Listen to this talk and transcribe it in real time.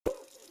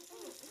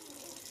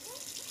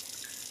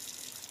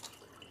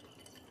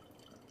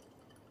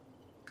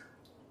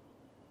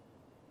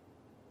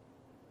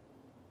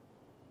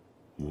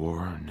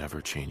War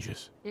never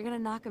changes. You're gonna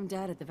knock him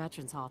dead at the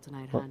Veterans Hall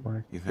tonight, But hon.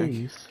 my You think?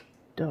 face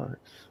does.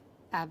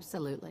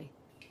 Absolutely.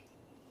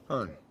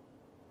 Hun,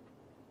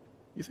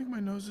 you think my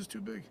nose is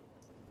too big?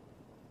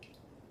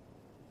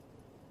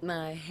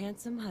 My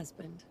handsome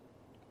husband.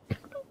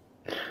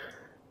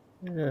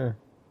 Yeah,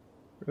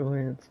 real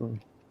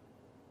handsome.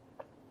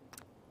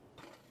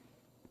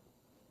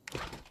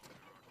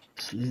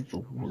 This is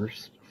the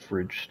worst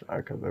fridge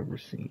stock I've ever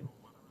seen.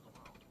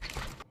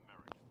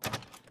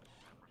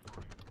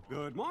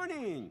 Good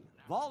morning.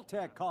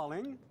 Vault-Tec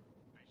calling.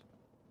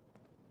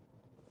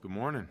 Good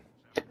morning.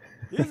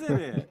 Isn't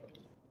it?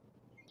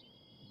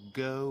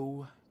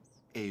 Go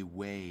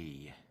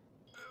away.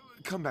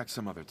 Come back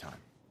some other time.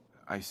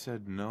 I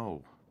said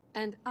no.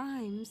 And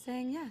I'm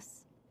saying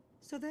yes.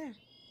 So there.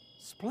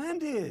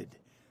 Splendid.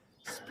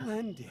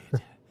 Splendid.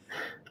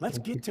 Let's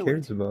Who get to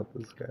cares it. about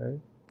this guy?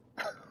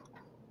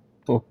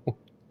 Oh,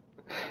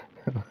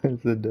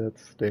 it's a death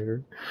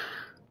stare.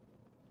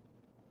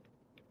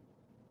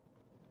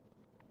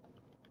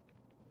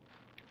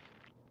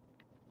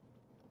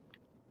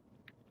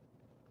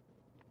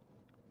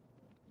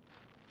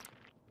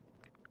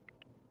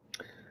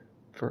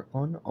 For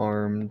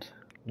unarmed,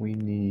 we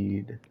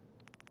need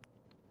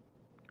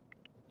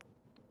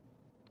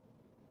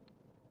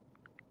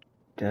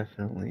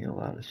definitely a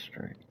lot of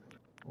strength.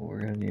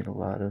 We're gonna need a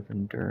lot of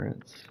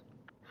endurance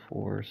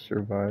for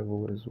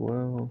survival as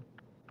well,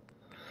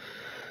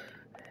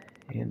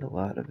 and a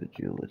lot of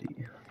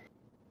agility.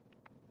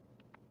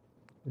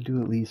 We'll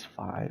do at least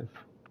 5.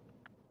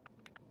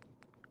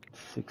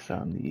 6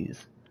 on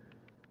these.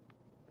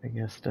 I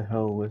guess to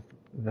hell with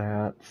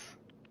that.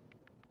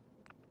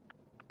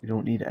 We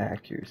don't need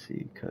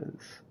accuracy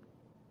because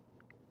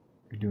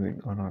we're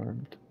doing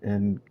unarmed,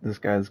 and this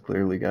guy's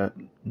clearly got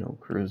no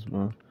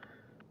charisma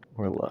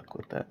or luck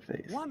with that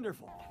face.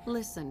 Wonderful.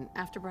 Listen,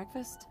 after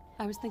breakfast,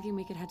 I was thinking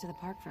we could head to the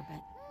park for a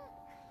bit.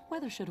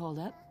 Weather should hold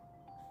up.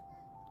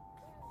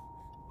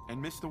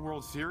 And miss the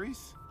World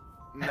Series?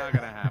 Not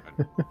gonna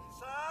happen.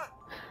 Sir?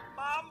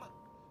 Mom?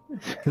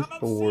 It's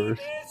the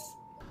worst.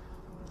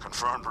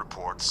 Confirmed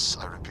reports,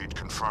 I repeat,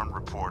 confirmed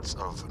reports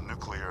of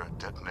nuclear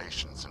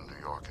detonations in New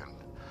York and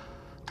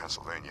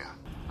Pennsylvania.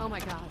 Oh my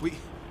god.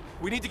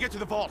 We need to get to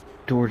the vault.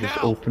 Door just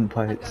Now! opened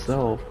by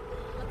itself.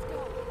 Let's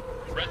go.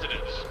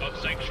 Residents of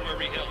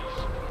Sanctuary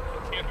Hills,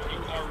 if you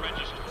are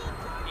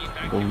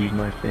registered, Will leave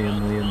my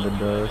family in the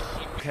dust.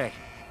 Okay.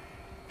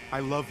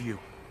 I love you.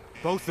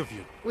 Both of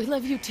you. We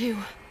love you too.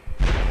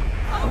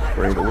 I'm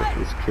afraid of what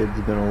this kid's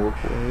gonna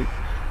look like.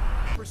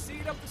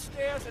 Proceed up the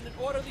stairs in an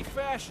orderly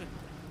fashion.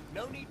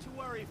 No need to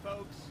worry,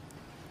 folks.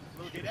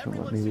 We'll get Don't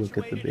let everyone me look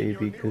at the situated in your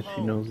baby new because she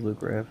home. knows the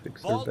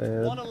graphics are Vault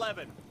bad.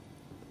 111.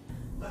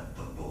 Let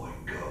the boy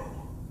go.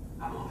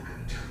 I'm only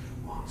gonna tell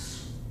you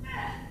once.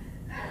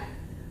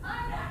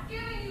 I'm not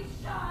giving you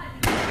Sean!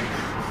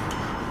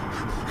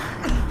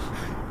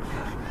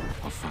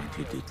 I'll find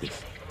who did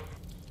this.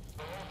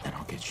 And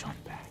I'll get Sean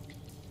back.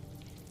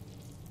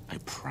 I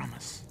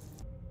promise.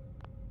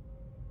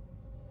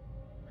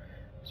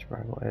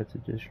 Survival adds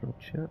additional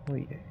chat. Oh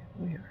yeah,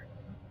 we are.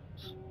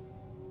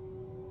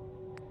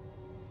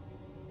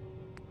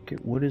 Okay,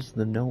 what is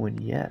the no and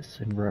yes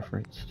in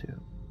reference to?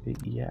 Big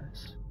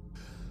yes.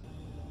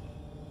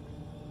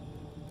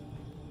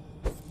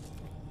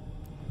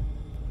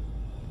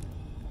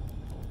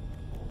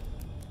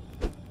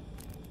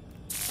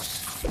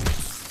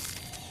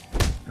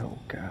 Oh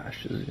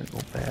gosh, this is gonna go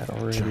bad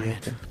already.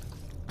 Giant. Okay.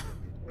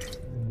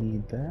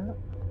 Need that.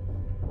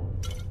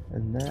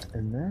 And that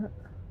and that.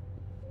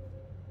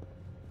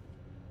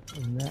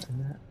 And that and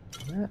that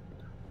and that.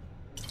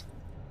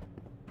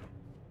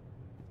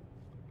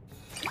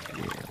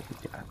 Yeah,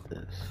 we got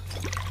this.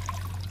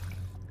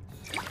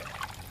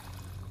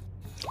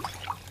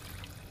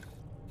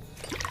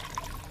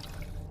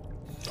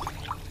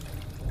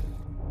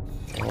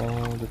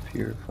 All the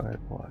purified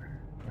water.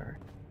 Alright.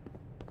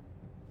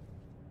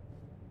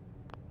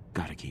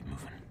 Gotta keep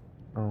moving.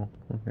 Oh,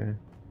 okay.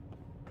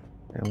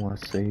 I don't want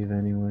to save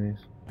anyways.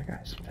 That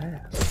guy's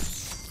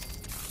fast.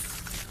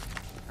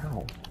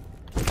 Ow.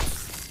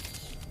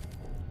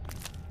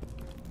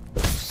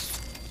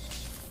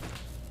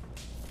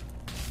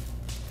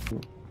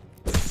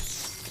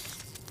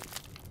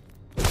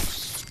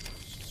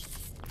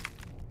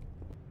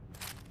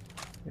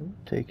 We'll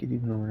take it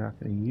even though we're not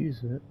going to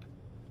use it.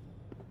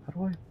 How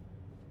do I...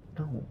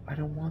 No, I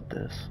don't want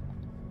this.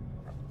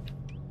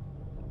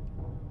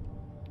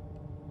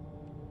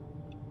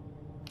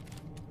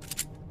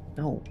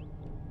 No.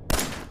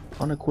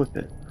 Unequip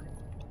it.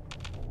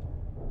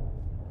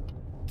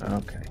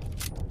 Okay.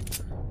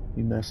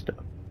 We messed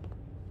up.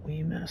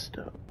 We messed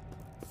up.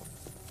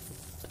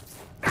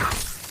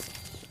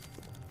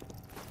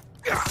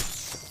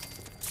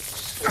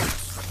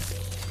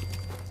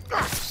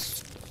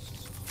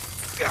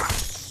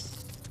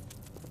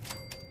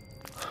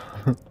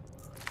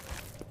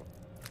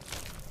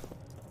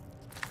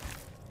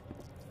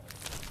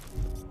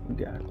 We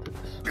got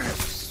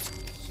this.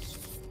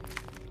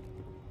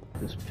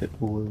 This pit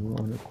bull is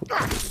unequipped.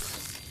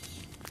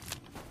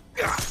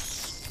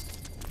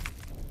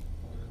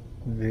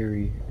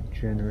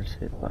 generous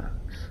hitbox.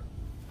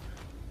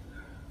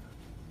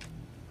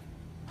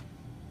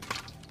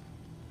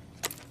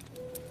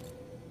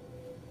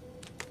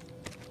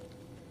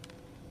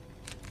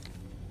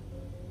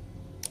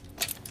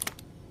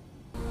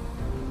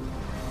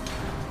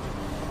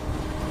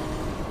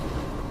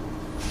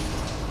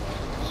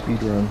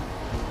 Speed run.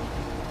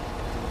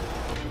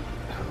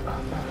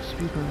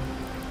 Speed run.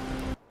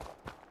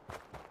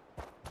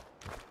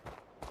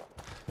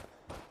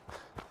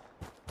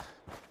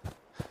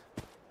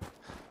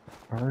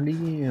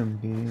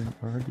 RDM game,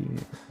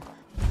 RDM.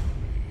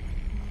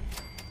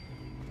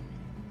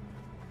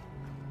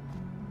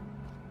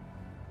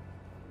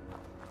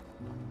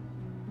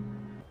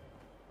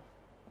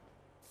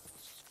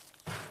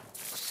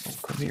 Oh,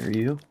 come here,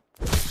 you.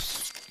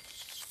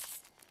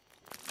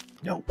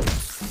 No.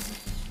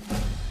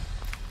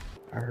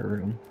 I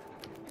heard him.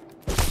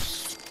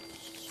 That's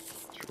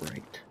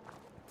right.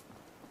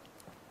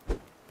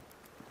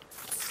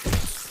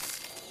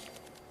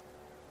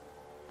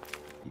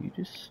 You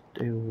just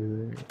stay over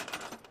there.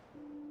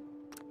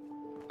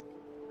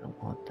 I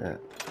don't want that.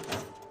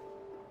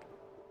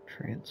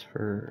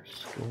 Transfer,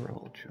 store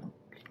all junk.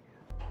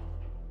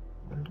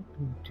 Why don't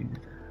we do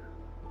that?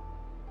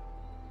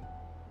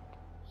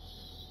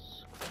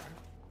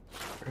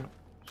 Scrap.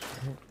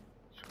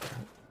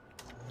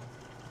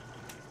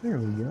 There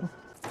we go.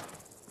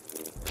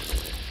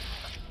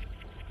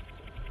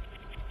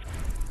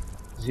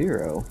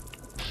 0.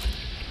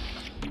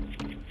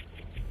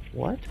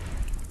 What?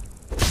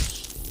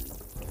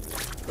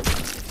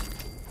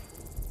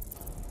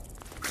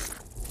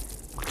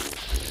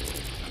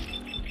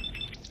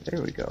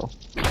 There we go.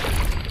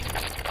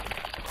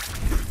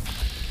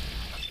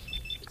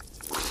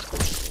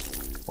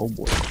 Oh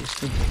boy, this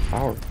thing's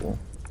powerful.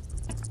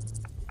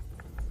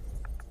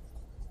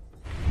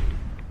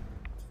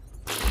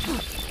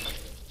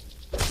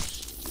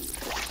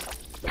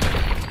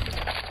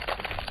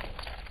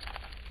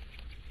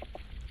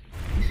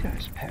 These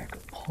guys pack a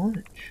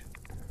punch.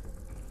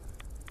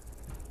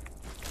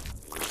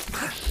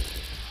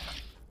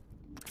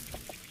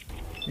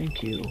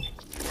 Thank you.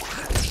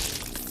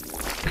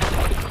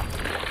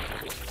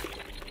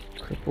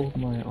 Crippled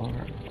my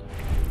arm.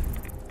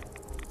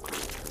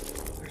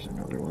 There's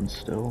another one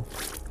still.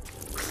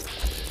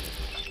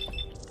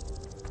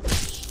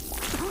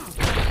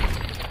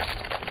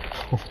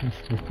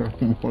 We're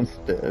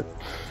almost dead.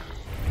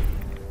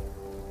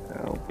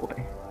 Oh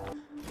boy.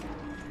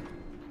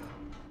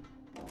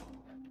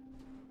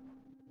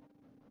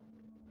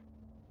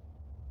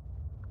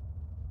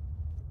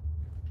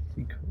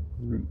 Secret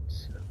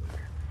roots.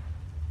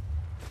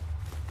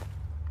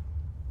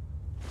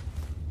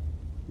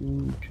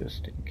 Ooh,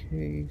 just in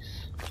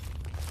case.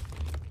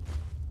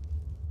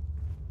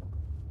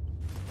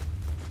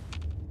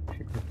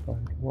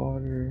 Purified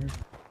water.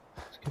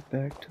 Let's get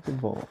back to the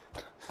vault.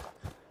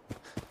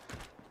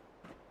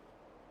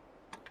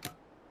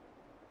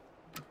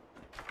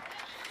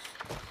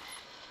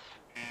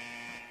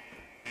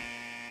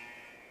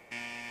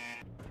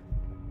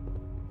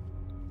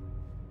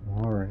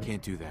 Alright.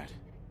 Can't do that.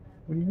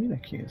 What do you mean I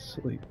can't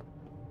sleep?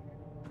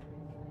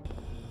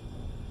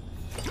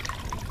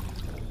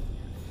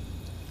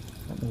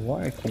 I don't know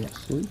why I can't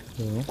sleep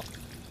though.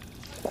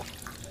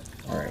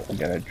 Alright, we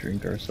gotta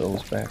drink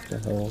ourselves back to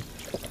health.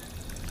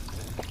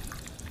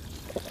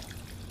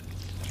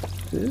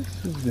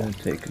 This is gonna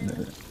take a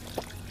minute.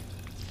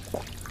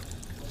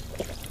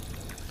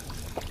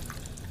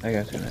 I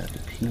guess I'm gonna have to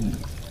pee.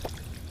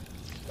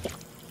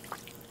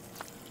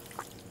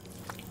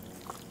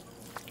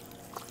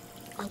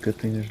 Good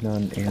thing there's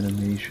not an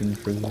animation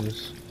for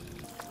this.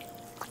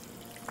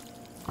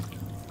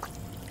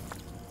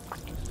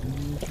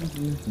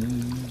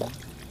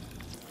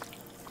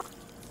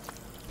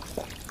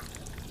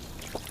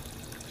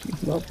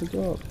 Keep levels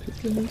up,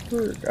 pick a new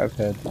perk. I've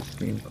had this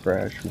game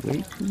crash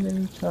way too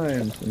many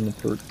times in the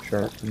perk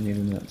chart for me to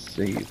not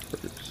save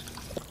first.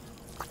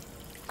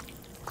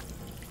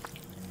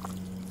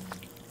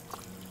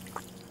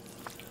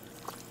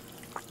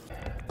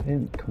 I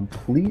didn't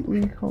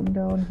completely come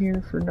down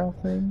here for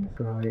nothing.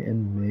 Try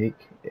and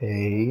make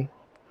a...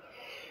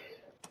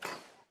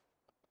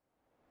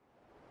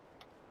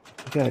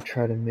 You gotta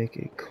try to make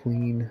a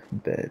clean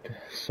bed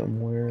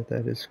somewhere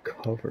that is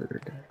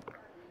covered.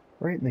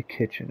 Right in the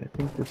kitchen. I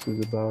think this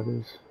is about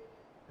as...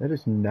 That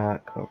is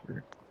not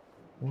covered.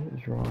 What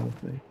is wrong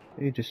with me?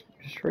 Hey, just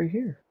right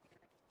here.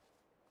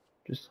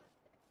 Just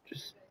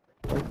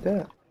like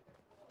that.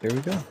 There we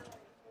go.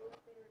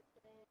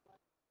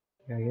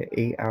 I get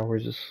 8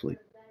 hours of sleep.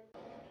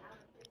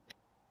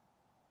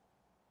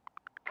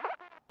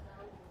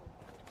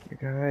 Your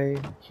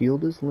guy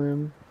healed his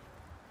limb.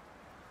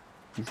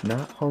 He's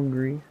not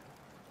hungry.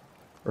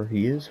 Or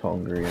he is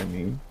hungry, I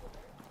mean.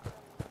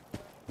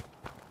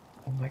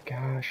 Oh my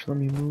gosh, let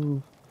me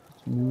move.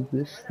 Let's move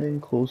this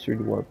thing closer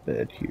to our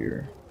bed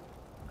here.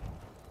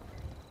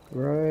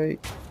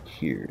 Right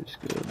here is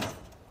good.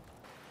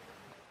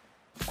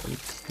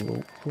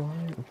 Float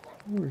fly? Of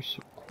course,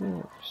 of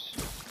course.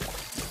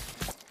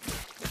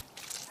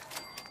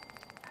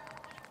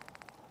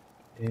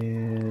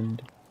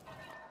 And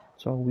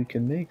that's all we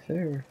can make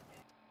there.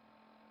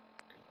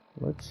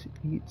 Let's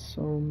eat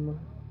some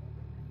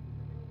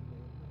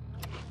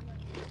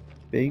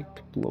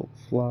baked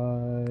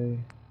bloatfly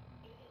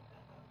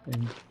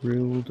and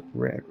grilled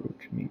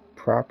radroach meat,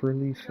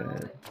 properly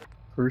fed.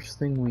 First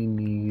thing we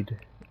need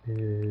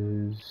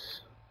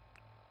is...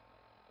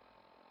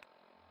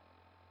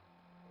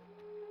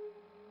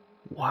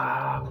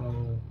 Wow,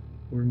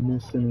 we're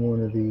missing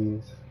one of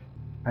these.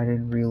 I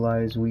didn't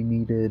realize we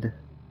needed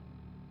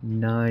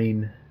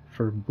 9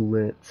 for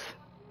Blitz.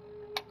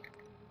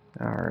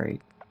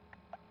 Alright.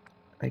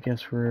 I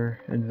guess we're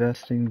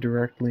investing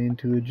directly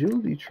into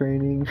agility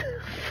training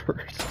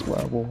first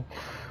level.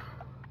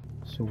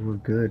 So we're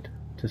good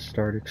to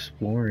start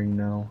exploring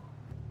now.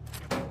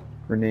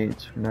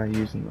 Grenades, we're not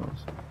using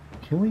those.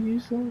 Can we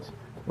use those?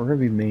 We're gonna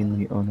be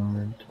mainly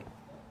unarmed.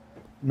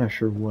 I'm not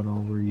sure what all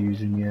we're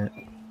using yet.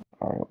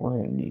 Alright, we're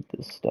gonna need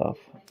this stuff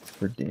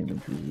for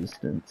damage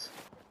resistance.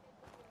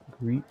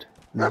 Greet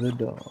the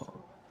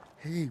dog.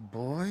 Hey,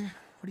 boy.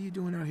 What are you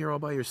doing out here all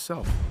by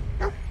yourself?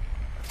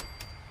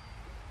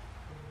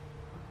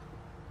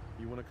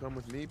 You wanna come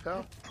with me,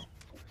 pal?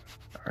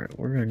 Alright,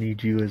 we're gonna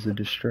need you as a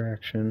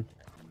distraction.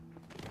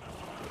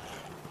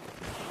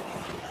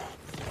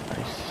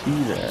 I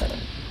see that.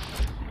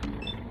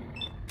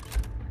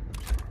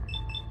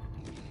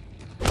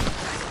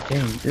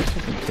 Dang, this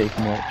doesn't take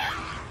much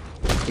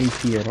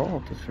AP at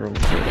all to throw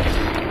this.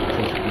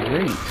 This is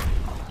great.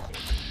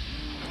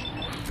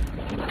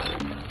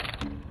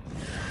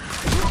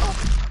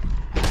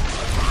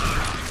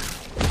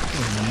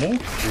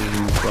 Multiple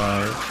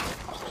revives.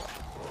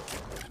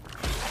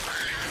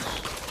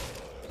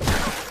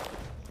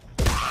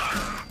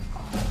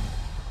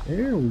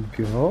 There we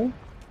go.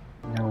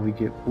 Now we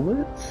get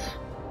Blitz.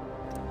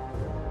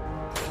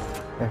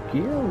 Heck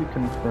yeah, we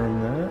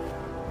confirm that.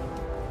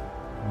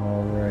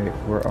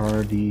 Alright, we're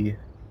already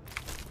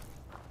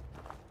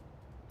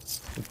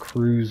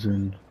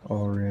cruising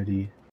already.